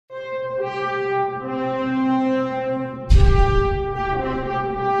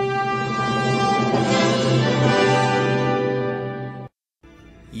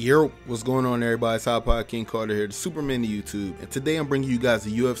Yo, what's going on, everybody? It's iPodKingCarter here, the Superman of YouTube, and today I'm bringing you guys a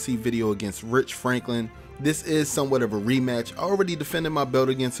UFC video against Rich Franklin. This is somewhat of a rematch. I already defended my belt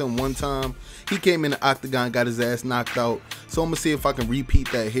against him one time. He came in the Octagon, got his ass knocked out, so I'm gonna see if I can repeat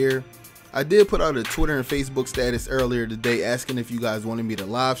that here. I did put out a Twitter and Facebook status earlier today asking if you guys wanted me to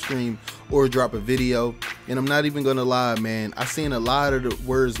live stream or drop a video, and I'm not even gonna lie, man, I seen a lot of the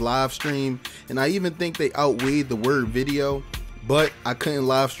words live stream, and I even think they outweighed the word video. But I couldn't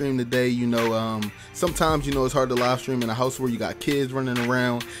live stream today, sometimes, it's hard to live stream in a house where you got kids running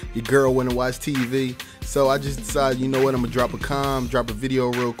around, your girl want to watch TV. So I just decided, I'm going to drop a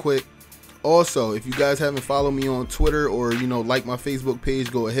video real quick. Also, if you guys haven't followed me on Twitter or, like my Facebook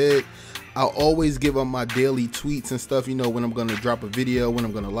page, go ahead. I'll always give up my daily tweets and stuff, when I'm going to drop a video, when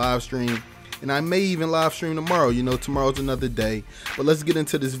I'm going to live stream. And I may even live stream tomorrow, tomorrow's another day. But let's get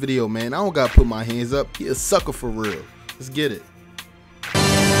into this video, man. I don't got to put my hands up. He a sucker for real. Let's get it.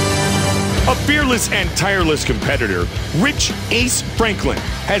 A fearless and tireless competitor, Rich Ace Franklin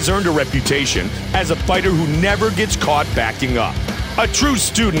has earned a reputation as a fighter who never gets caught backing up. A true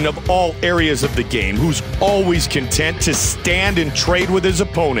student of all areas of the game who's always content to stand and trade with his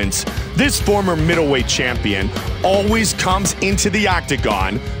opponents, this former middleweight champion always comes into the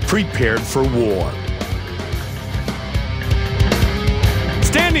Octagon prepared for war.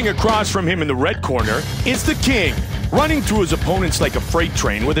 Standing across from him in the red corner is the King, running through his opponents like a freight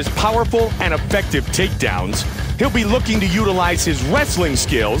train with his powerful and effective takedowns. He'll be looking to utilize his wrestling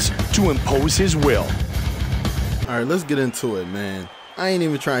skills to impose his will. Alright, let's get into it, man. I ain't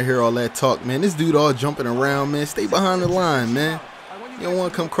even trying to hear all that talk, man. This dude all jumping around, man. Stay behind the line, man. You don't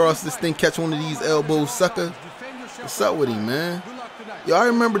want to come across this thing, catch one of these elbows, sucker. What's up with him, man? Yo, I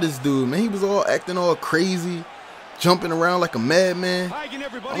remember this dude, man. He was all acting all crazy, jumping around like a madman.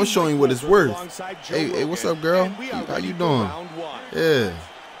 I'm gonna show you what it's worth. Hey, what's up, girl? How you doing? Yeah.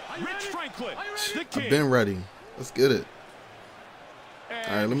 I've been ready. Let's get it.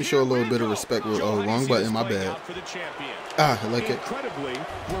 All right, let me show a little bit of respect. Oh, wrong button, my bad. I like it.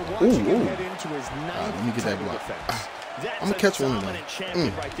 Ooh. Let me get that block. I'm gonna catch one of them.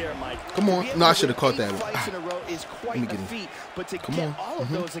 Come on. No, I should have caught that one. Let me get him. Come on.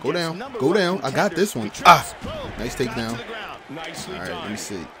 Go down. Go down. I got this one. Nice takedown. All right, let me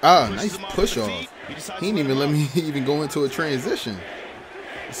see. Nice push off. He didn't even let me even go into a transition.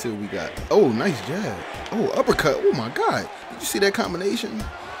 Let's see what we got. Oh, nice jab. Oh, uppercut. Oh my God. Did you see that combination?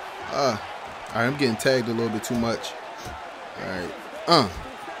 All right, I'm getting tagged a little bit too much. All right.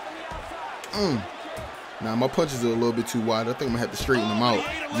 Now my punches are a little bit too wide. I think I'm gonna have to straighten them out.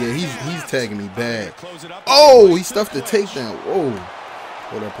 Yeah, he's tagging me bad. Oh, he stuffed the takedown. Whoa.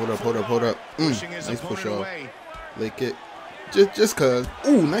 Hold up. Nice push off. Leg kick. Just cause.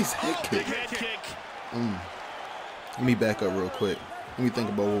 Ooh, nice head kick. Let me back up real quick. Let me think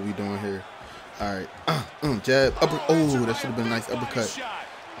about what we doing here. All right. Jab. Oh, that should have been a nice uppercut.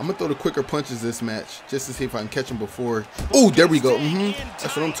 I'm gonna throw the quicker punches this match just to see if I can catch him before. Oh, there we go.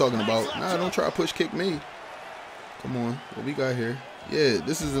 That's what I'm talking about. Nah, don't try to push kick me. Come on. What we got here? Yeah,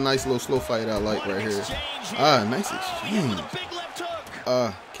 this is a nice little slow fight I like right here. Nice exchange.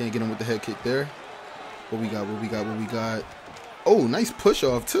 Can't get him with the head kick there. What we got? Oh, nice push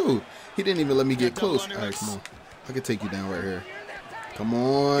off too. He didn't even let me get close. All right, come on. I can take you down right here. Come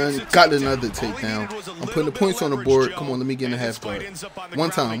on. Got another takedown. I'm putting the points on the board. Come on, let me get in a half guard. One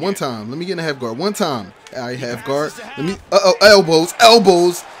time. Let me get in a half guard. One time. All right, half guard. Let me.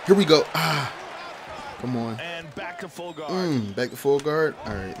 Elbows. Here we go. Come on. Back to full guard.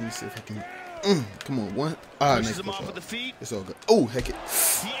 All right, let me see if I can. Come on, one. Nice push off. It's all good. Oh, heck it.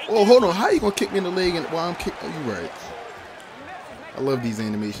 Oh, hold on. How you gonna kick me in the leg while I'm kicking? Oh, you right. I love these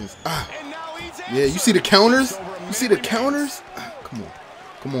animations. Yeah, you see the counters?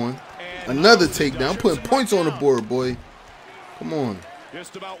 Come on. Another takedown. I'm putting points on the board, boy. Come on.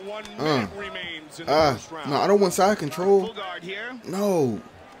 No, I don't want side control. No.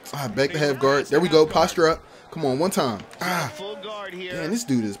 Back to half guard. There we go. Posture up. Come on, one time. Man, this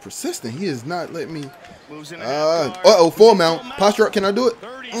dude is persistent. He is not letting me. Full mount. Posture up. Can I do it?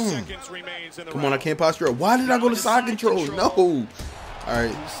 Come on, I can't posture up. Why did I go to side control? No. All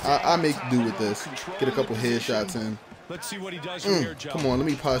right, I make do with this. Get a couple headshots in. Let's see what he does here, Joe. Come on, let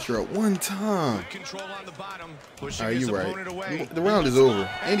me posture up one time. All right, you're right. The round is over.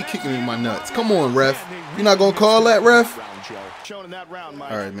 And he kicking me in my nuts. Come on, ref. You're not gonna call that, ref?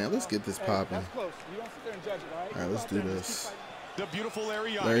 All right, man. Let's get this popping. All right, let's do this.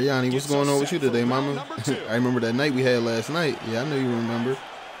 Lariani, what's going on with you today, mama? I remember that night we had last night. Yeah, I know you remember.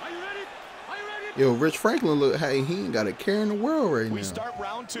 Yo, Rich Franklin, look, hey, he ain't got a care in the world right now.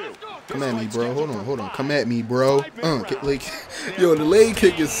 Come at me, bro. Hold on. Come at me, bro. Like, yo, the leg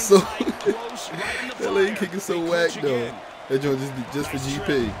kick is so, that leg kick is so whack, though. That joint just for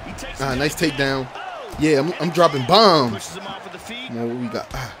GP. Nice takedown. Yeah, I'm dropping bombs. Come on, what we got?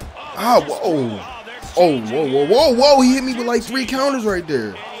 Whoa. Whoa. He hit me with like 3 counters right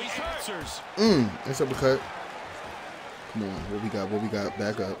there. Nice uppercut. Come on, what we got?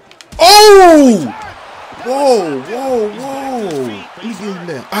 Back up. Oh! Whoa. Let me get him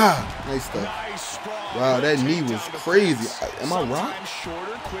down. Nice stuff. Wow, that knee was crazy. Am I right?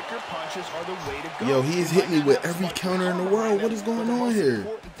 Yo, he has hit me with every counter in the world. What is going on here?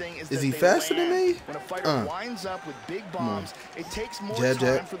 Is he faster than me? Come on.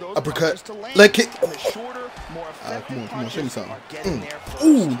 Jab. Uppercut. Leg kick. Come on. Show me something.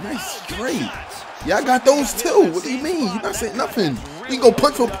 Ooh, nice straight. Yeah, I got those too. What do you mean? You're not saying nothing. You can go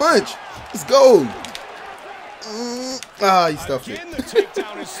punch for punch. Let's go. He stuffed it.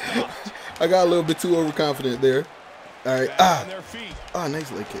 I got a little bit too overconfident there. All right.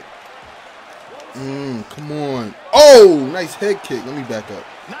 Nice leg kick. Come on. Oh, nice head kick. Let me back up.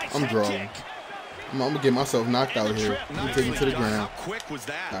 I'm drawing. I'm gonna get myself knocked out here. Let me take him to the ground. All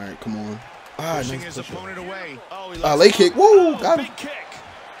right, come on. Nice push up. Leg kick. Woo, got him.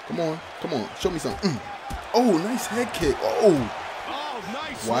 Come on. Show me something. Oh, nice head kick. Oh.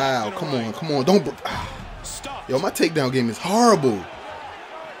 Wow. Come on. Don't. Yo, my takedown game is horrible.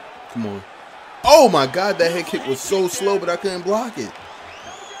 Come on. Oh my God, that head kick was so slow, but I couldn't block it.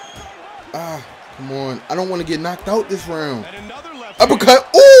 Come on. I don't want to get knocked out this round. Uppercut.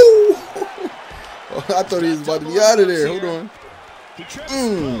 Ooh. I thought he was about to be out of there. Hold on.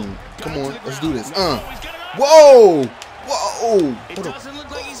 Come on. Let's do this. Whoa. Hold on. Come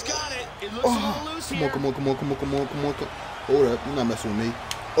on. Hold up. You're not messing with me.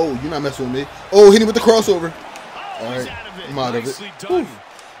 Oh, you're not messing with me. Oh, hit him with the crossover. All right. I'm out of it. Whew.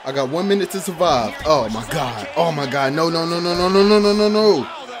 I got 1 minute to survive. Oh my God. No.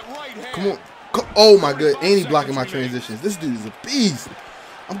 Come on. Oh my God. And he blocking my transitions. This dude is a beast.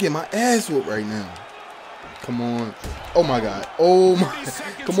 I'm getting my ass whooped right now. Come on. Oh my God.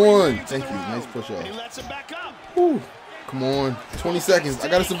 Come on. Thank you. Nice push off. Whew. Come on. 20 seconds. I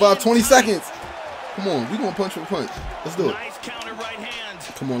gotta survive 20 seconds. Come on. We gonna punch for punch. Let's do it.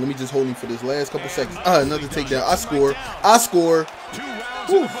 Come on. Let me just hold him for this last couple seconds. Another takedown. I score.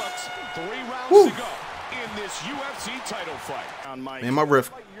 Woo. Man, my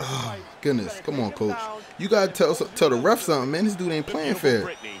ref. Oh, goodness. Come on, coach. You gotta tell the ref something, man. This dude ain't playing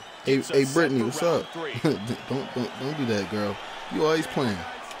fair. Hey, Brittany, what's up? don't do that, girl. You always playing.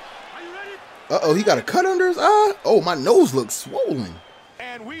 He got a cut under his eye. Oh, my nose looks swollen.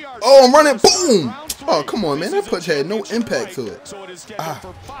 Oh, I'm running. Boom. Oh, come on, man. That punch had no impact to it.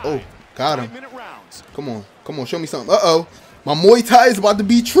 Oh, got him. Come on. Show me something. My Muay Thai is about to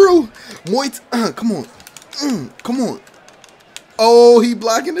be true. Come on. Come on. Oh, he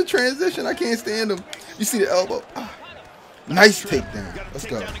blocking the transition. I can't stand him. You see the elbow? Nice takedown. Let's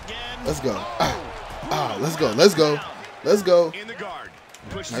go. Let's go.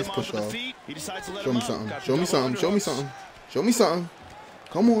 Nice push off. Show me something.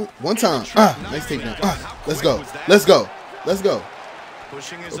 Come on. One time. Nice takedown. Let's go.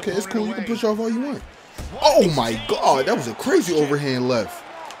 Okay, it's cool. You can push off all you want. Oh my God, that was a crazy overhand left.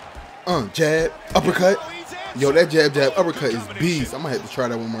 Jab, uppercut. Yo, that jab, uppercut is beast. I might have to try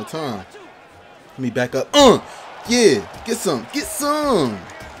that one more time. Let me back up. Yeah, get some.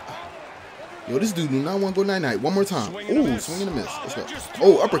 Yo, this dude do not want to go night-night. One more time. Ooh, swing and a miss. Let's go.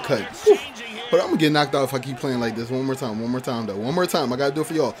 Oh, uppercut. Whew. But I'm going to get knocked out if I keep playing like this. One more time, though. One more time. I got to do it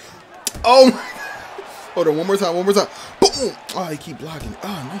for y'all. Oh, my. Hold on. One more time. Boom. Oh, he keep blocking.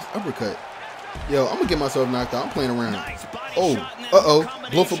 Nice uppercut. Yo, I'm going to get myself knocked out. I'm playing around. Oh,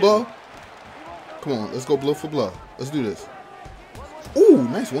 blow for blow. Come on, let's go blow for blow. Let's do this. Ooh,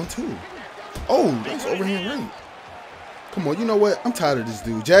 nice 1-2. Oh, nice overhand right. Come on, you know what? I'm tired of this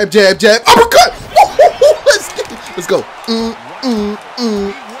dude. Jab, uppercut. Let's go.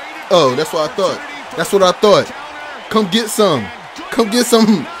 Oh, that's what I thought. Come get some.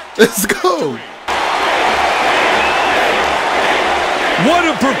 Let's go. What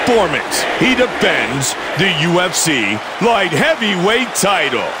a performance. He defends the UFC light heavyweight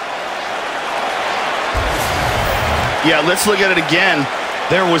title. Yeah, let's look at it again.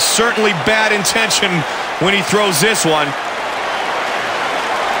 There was certainly bad intention when he throws this one.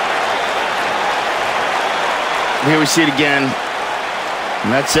 Here we see it again.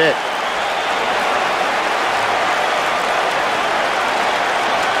 And that's it.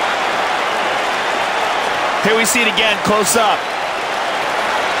 Here we see it again, close up.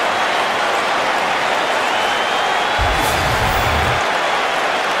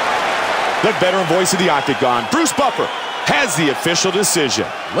 the veteran voice of the Octagon, Bruce Buffer, has the official decision.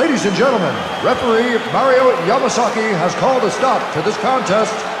 Ladies and gentlemen, referee Mario Yamasaki has called a stop to this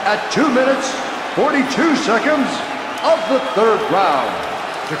contest at 2 minutes, 42 seconds of the third round,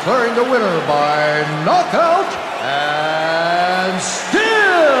 declaring the winner by knockout and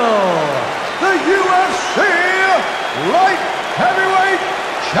still the UFC Light Heavyweight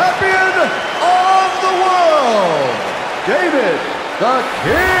Champion of the world, David the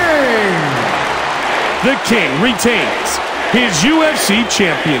King. The King retains his UFC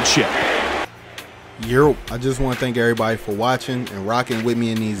Championship. Yo, I just want to thank everybody for watching and rocking with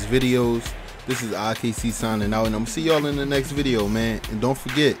me in these videos. This is IKC signing out, and I'm going to see y'all in the next video, man. And don't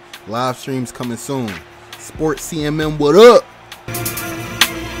forget, live streams coming soon. Sports CMM, what up?